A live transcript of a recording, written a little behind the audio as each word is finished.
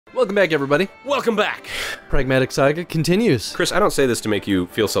Welcome back, everybody. Welcome back! Pragmatic Saga continues. Chris, I don't say this to make you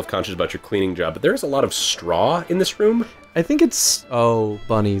feel self-conscious about your cleaning job, but there's a lot of straw in this room. I think it's... Oh,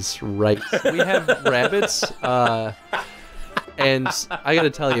 bunnies, right. We have rabbits, and I gotta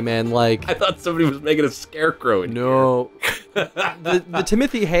tell you, man, like... I thought somebody was making a scarecrow in here. The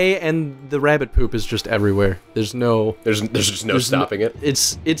Timothy hay and the rabbit poop is just everywhere. There's just no stopping it.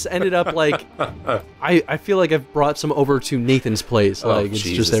 It's ended up like... I feel like I've brought some over to Nathan's place. Like, it's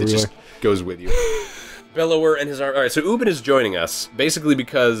just everywhere. It just goes with you. Bellower and his arm. Alright, so Ubin is joining us, basically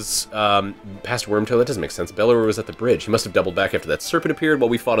because, past Wormtail, that doesn't make sense. Bellower was at the bridge. He must have doubled back after that serpent appeared. While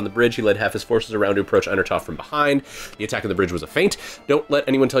we fought on the bridge, he led half his forces around to approach Einertoft from behind. The attack on the bridge was a feint. Don't let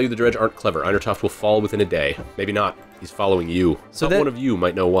anyone tell you the dredge aren't clever. Einertoft will fall within a day. Maybe not. He's following you. So one of you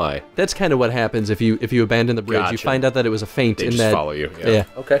might know why. That's kind of what happens if you abandon the bridge. Gotcha. You find out that it was a feint. They just follow you. Yeah.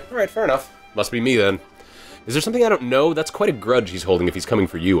 Okay. Alright, fair enough. Must be me then. Is there something I don't know? That's quite a grudge he's holding if he's coming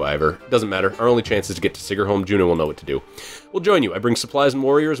for you, Ivor. Doesn't matter. Our only chance is to get to Sigerholm. Juno will know what to do. We'll join you. I bring supplies and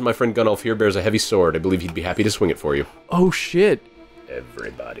warriors, and my friend Gunnulf here bears a heavy sword. I believe he'd be happy to swing it for you. Oh, shit.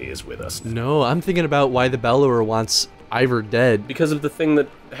 Everybody is with us now. No, I'm thinking about why the Bellower wants Ivor dead. Because of the thing that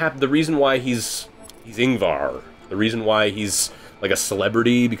happened. The reason why he's Ingvar. The reason why he's... like a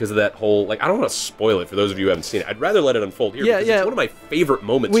celebrity because of that whole, like, I don't want to spoil it for those of you who haven't seen it. I'd rather let it unfold here because it's one of my favorite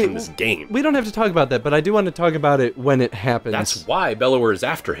moments from this game. We don't have to talk about that, but I do want to talk about it when it happens. That's why Bellower is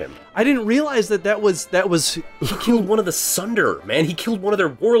after him. I didn't realize that was... He killed one of the Sunder, man. He killed one of their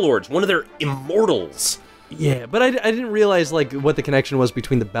warlords, one of their immortals. Yeah, but I didn't realize, like, what the connection was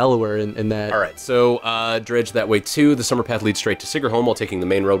between the Bellower and that. Alright, so, dredge that way too. The summer path leads straight to Sigerholm while taking the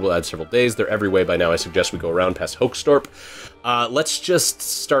main road will add several days. They're every way by now. I suggest we go around past Hoaxstorp. Let's just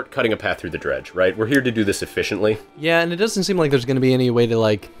start cutting a path through the dredge, right? We're here to do this efficiently. Yeah, and it doesn't seem like there's going to be any way to,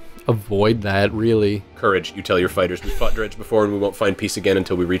 like, avoid that, really. Courage, you tell your fighters. We fought dredge before and we won't find peace again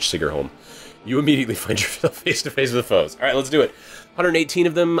until we reach Sigerholm. You immediately find yourself face-to-face with the foes. Alright, let's do it. 118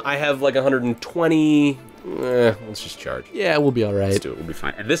 of them. I have, like, 120... let's just charge. Yeah, we'll be alright. Let's do it, we'll be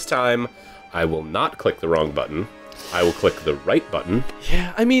fine. And this time, I will not click the wrong button. I will click the right button.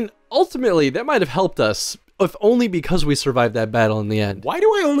 Yeah, I mean, ultimately, that might have helped us, if only because we survived that battle in the end. Why do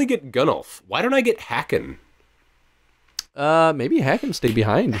I only get Gunnulf? Why don't I get Hakon? Maybe Hakon stayed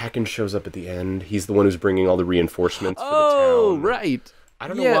behind. Hakon shows up at the end. He's the one who's bringing all the reinforcements for the town. Oh, right. I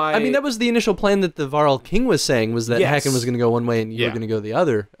don't know why. I mean, that was the initial plan that the Varl King was saying, was that Hakon was going to go one way and you were going to go the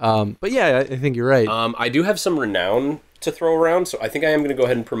other. But yeah, I think you're right. I do have some renown to throw around, so I think I am going to go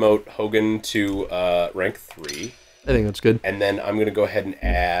ahead and promote Hogan to rank 3. I think that's good. And then I'm going to go ahead and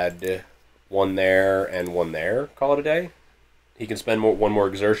add one there and one there. Call it a day. He can spend one more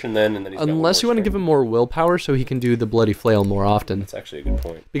exertion then, and then he's Unless you want to give him more willpower so he can do the bloody flail more often. That's actually a good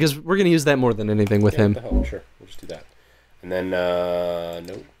point. Because we're going to use that more than anything with him. What the hell? Sure, we'll just do that. And then,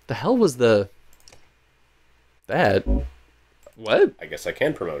 no. The hell was that? What? I guess I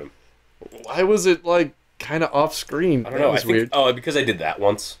can promote him. Why was it, like, kind of off screen? I don't know. I think, weird. Oh, because I did that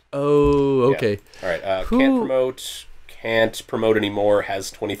once. Oh, okay. Yeah. All right. Can't promote anymore.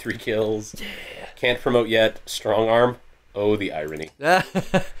 Has 23 kills. Yeah. Can't promote yet. Strong arm. Oh, the irony.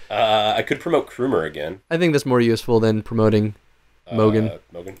 I could promote Krumer again. I think that's more useful than promoting Mogan.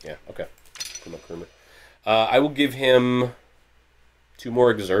 Mogan? Yeah, okay. Promote Krumer. I will give him 2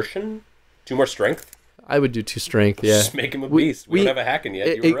 more exertion, 2 more strength. I would do 2 strength, yeah. Just make him a beast. We don't have a Hakon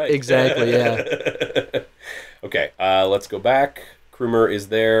yet, you were right. Exactly, yeah. Okay, let's go back. Krumer is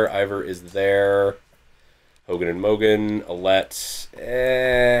there, Ivor is there, Hogan and Mogan, Alette,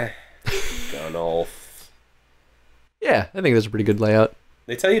 Gunnulf. Yeah, I think that's a pretty good layout.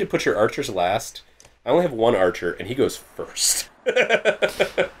 They tell you to put your archers last. I only have 1 archer, and he goes first.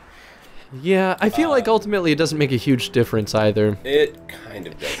 Yeah, I feel like ultimately it doesn't make a huge difference either. It kind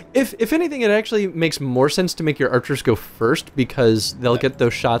of does. If anything, it actually makes more sense to make your archers go first because they'll get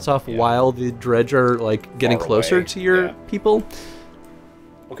those shots off while the dredge are like getting closer to your people.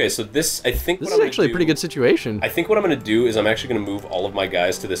 Okay, so I think this is actually a pretty good situation. I think what I'm going to do is I'm actually going to move all of my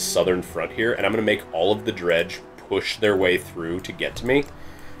guys to this southern front here, and I'm going to make all of the dredge push their way through to get to me,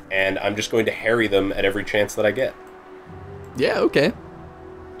 and I'm just going to harry them at every chance that I get. Yeah, okay.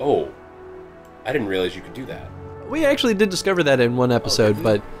 Oh. I didn't realize you could do that. We actually did discover that in one episode,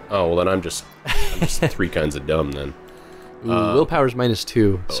 but... Oh, well then I'm just 3 kinds of dumb then. Ooh, willpower's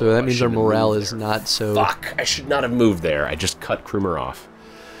 -2, so that means our morale is not so... Fuck! I should not have moved there. I just cut Krumer off.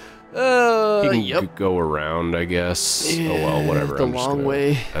 He can go around, I guess. Yeah, oh well, whatever. The long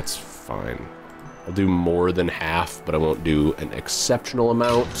way. That's fine. I'll do more than half, but I won't do an exceptional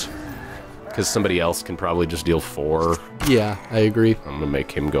amount. Because somebody else can probably just deal 4. Yeah, I agree. I'm going to make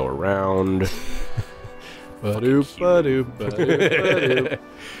him go around. I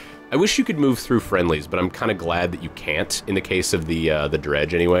wish you could move through friendlies, but I'm kind of glad that you can't in the case of the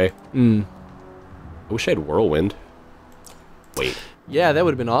dredge anyway. I wish I had whirlwind. Wait. Yeah, that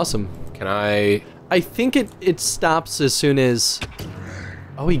would have been awesome. Can I... I think it stops as soon as...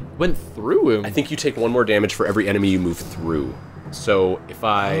 Oh, he went through him. I think you take 1 more damage for every enemy you move through. So if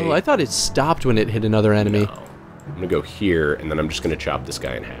I... Oh, I thought it stopped when it hit another enemy. No. I'm going to go here, and then I'm just going to chop this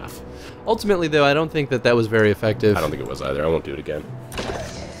guy in half. Ultimately, though, I don't think that was very effective. I don't think it was either. I won't do it again.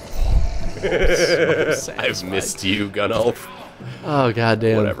 So I've missed you, Gunulf. Oh,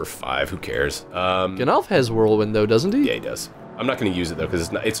 goddamn. Whatever, 5. Who cares? Gunulf has whirlwind, though, doesn't he? Yeah, he does. I'm not going to use it, though, because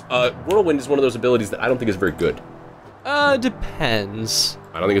it's not... whirlwind is one of those abilities that I don't think is very good. Depends.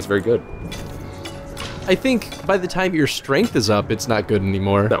 I don't think it's very good. I think by the time your strength is up, it's not good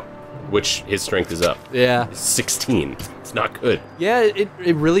anymore. No. Which, his strength is up. Yeah. It's 16. It's not good. Yeah,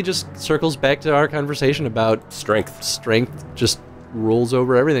 it really just circles back to our conversation about... Strength. Strength just rules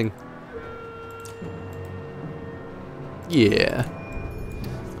over everything. Yeah.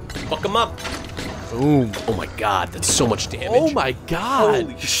 Fuck him up. Boom. Oh my god, that's so much damage. Oh my god.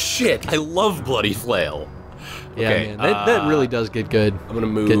 Holy shit. I love Bloody Flail. Yeah, Okay, man, that really does get good. I'm gonna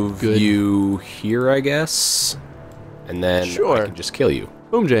move you here, I guess. And then I can just kill you.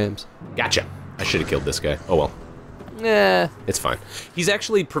 Boom jams. Gotcha. I should have killed this guy. Oh well. Nah. It's fine. He's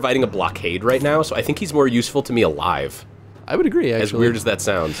actually providing a blockade right now, so I think he's more useful to me alive. I would agree, actually. As weird as that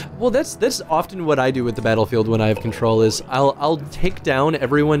sounds. Well, that's often what I do with the battlefield when I have control, is I'll take down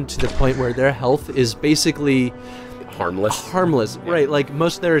everyone to the point where their health is basically... Harmless, yeah. Right. Like,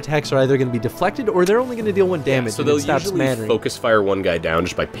 most of their attacks are either going to be deflected, or they're only going to deal 1 damage, so they'll usually focus fire 1 guy down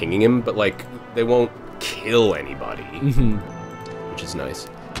just by pinging him, but, like, they won't kill anybody. Which is nice.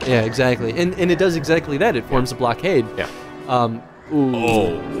 Yeah, exactly. And it does exactly that. It forms a blockade. Yeah. Ooh.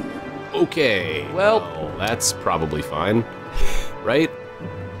 Oh. Okay. Well, that's probably fine. Right?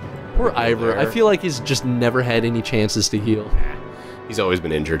 Poor Ivor. I feel like he's just never had any chances to heal. He's always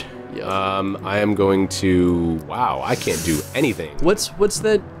been injured. Yep. I am going to... Wow, I can't do anything. What's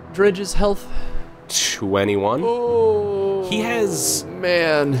that dredge's health? 21. Oh. He has...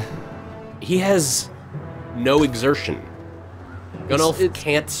 Man. He has no exertion. Gunulf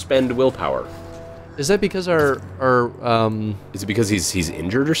can't spend willpower. Is that because our Is it because he's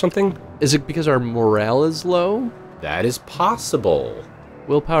injured or something? Is it because our morale is low? That is possible.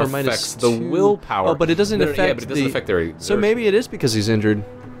 Willpower affects minus the 2. willpower. Oh, but it doesn't affect. Yeah, but it doesn't affect their exertion. So maybe it is because he's injured.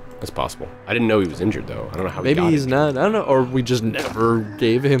 That's possible. I didn't know he was injured though. I don't know how. Maybe he got he's injured. not. I don't know. Or we just never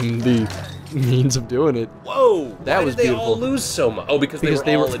gave him the means of doing it. Whoa! That was beautiful. Why did they all lose so much? Oh, because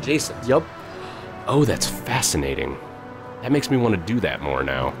they were all adjacent. Yep. Oh, that's fascinating. That makes me want to do that more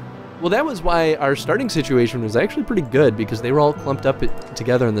now. Well, that was why our starting situation was actually pretty good, because they were all clumped up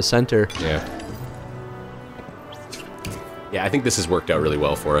together in the center. Yeah. Yeah, I think this has worked out really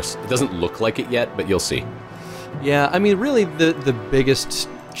well for us. It doesn't look like it yet, but you'll see. Yeah, I mean, really, the biggest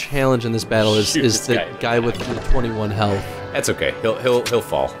challenge in this battle is the guy with the 21 health. That's okay. He'll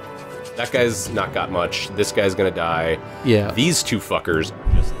fall. That guy's not got much. This guy's gonna die. Yeah. These 2 fuckers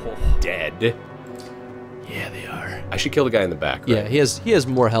are just dead. Yeah, they are. I should kill the guy in the back, right? Yeah, he has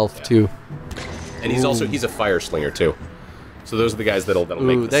more health too. And he's a fire slinger too. So those are the guys that'll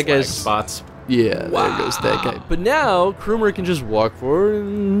make the slag spots. Yeah, wow. There goes that guy. But now Krumer can just walk forward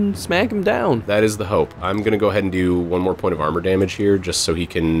and smack him down. That is the hope. I'm gonna go ahead and do 1 more point of armor damage here, just so he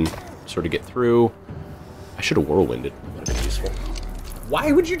can sort of get through. I should have whirlwinded. That would have been useful.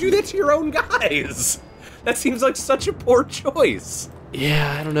 Why would you do that to your own guys? That seems like such a poor choice.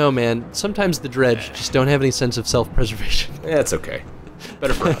 Yeah, I don't know, man. Sometimes the dredge just don't have any sense of self-preservation. Yeah, it's okay.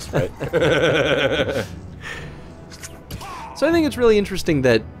 Better for us, right? So I think it's really interesting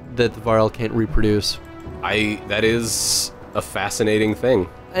that the Varl can't reproduce. That is a fascinating thing.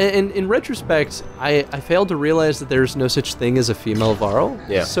 And in retrospect, I failed to realize that there's no such thing as a female Varl.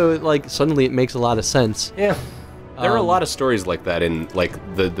 Yeah. So like suddenly it makes a lot of sense. Yeah. There are a lot of stories like that in like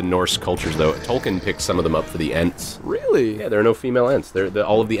the Norse cultures, though. Tolkien picked some of them up for the Ents. Really? Yeah, there are no female Ents.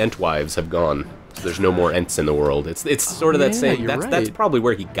 All of the Ent wives have gone. So there's no more Ents in the world. It's sort of that same. That's probably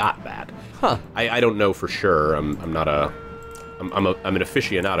where he got that. Huh. I don't know for sure. I'm not a. I'm an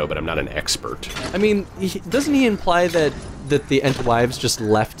aficionado, but I'm not an expert. I mean, doesn't he imply that the Ent wives just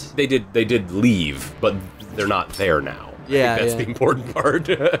left? They did leave, but they're not there now. Yeah, I think that's the important part.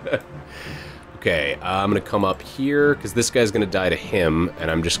 Okay, I'm gonna come up here because this guy's gonna die to him,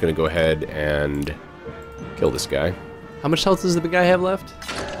 and I'm just gonna go ahead and kill this guy. How much health does the big guy have left?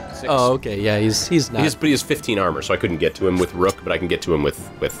 6. Oh, okay, yeah, he's not. But he has 15 armor, so I couldn't get to him with Rook, but I can get to him with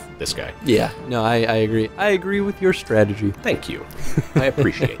this guy. Yeah, no, I agree. I agree with your strategy. Thank you. I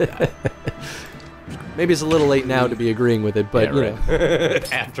appreciate that. Maybe it's a little late now to be agreeing with it, but, you know.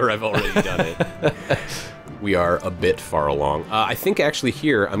 After I've already done it. We are a bit far along. I think actually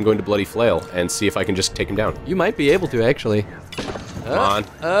here, I'm going to Bloody Flail and see if I can just take him down. You might be able to, actually. Come on,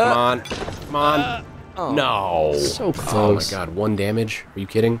 come on, come on. Oh, no. So close. Oh my god, 1 damage? Are you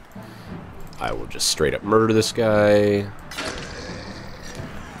kidding? I will just straight up murder this guy.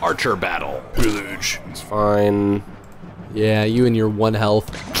 Archer battle. It's fine. Yeah, you and your 1 health.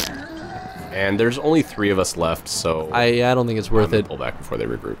 And there's only 3 of us left, so... I don't think it's worth it. Pull back before they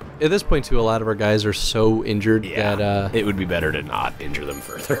regroup. At this point, too, a lot of our guys are so injured that... it would be better to not injure them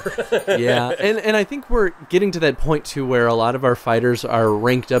further. Yeah, and I think we're getting to that point, too, where a lot of our fighters are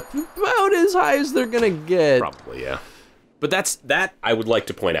ranked up about as high as they're gonna get. Probably, yeah. But that I would like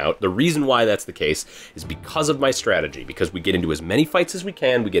to point out. The reason why that's the case is because of my strategy. Because we get into as many fights as we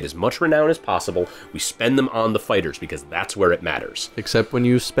can, we get as much renown as possible, we spend them on the fighters because that's where it matters. Except when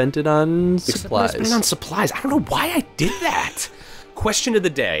you spent it on supplies. Except when I spent it on supplies. I don't know why I did that. Question of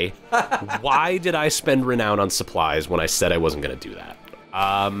the day: why did I spend renown on supplies when I said I wasn't going to do that?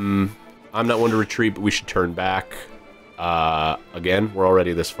 I'm not one to retreat, but we should turn back. Again, we're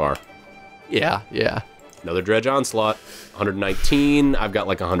already this far. Yeah. Another Dredge Onslaught. 119. I've got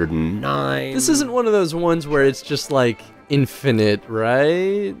like 109. This isn't one of those ones where it's just like infinite,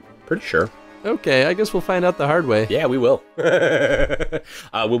 right? Pretty sure. Okay, I guess we'll find out the hard way. Yeah, we will.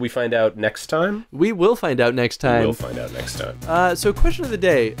 Will we find out next time? We will find out next time. We will find out next time. So question of the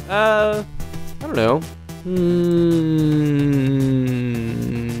day. I don't know.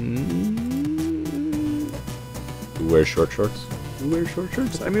 Who wears short shorts? Who wears short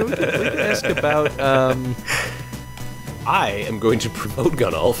shorts? I mean, we can ask about... I am going to promote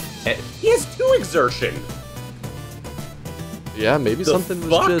Gunnulf. He has 2 exertion. Yeah, maybe something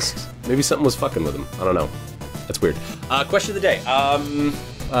was just... Maybe something was fucking with him. I don't know. That's weird. Question of the day.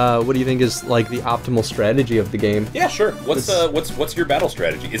 What do you think is like the optimal strategy of the game? Yeah, sure. What's your battle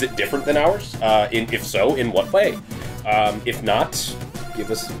strategy? Is it different than ours? If so, in what way? If not, give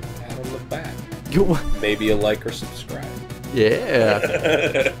us a pat on the back. Maybe a like or subscribe.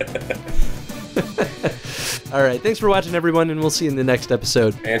 Yeah. All right. Thanks for watching, everyone, and we'll see you in the next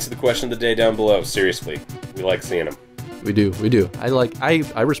episode. Answer the question of the day down below. Seriously, we like seeing them. We do.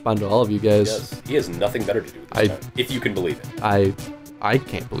 I respond to all of you guys. He has nothing better to do this time, if you can believe it. I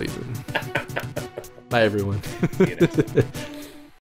can't believe it. Bye, everyone. See you next time.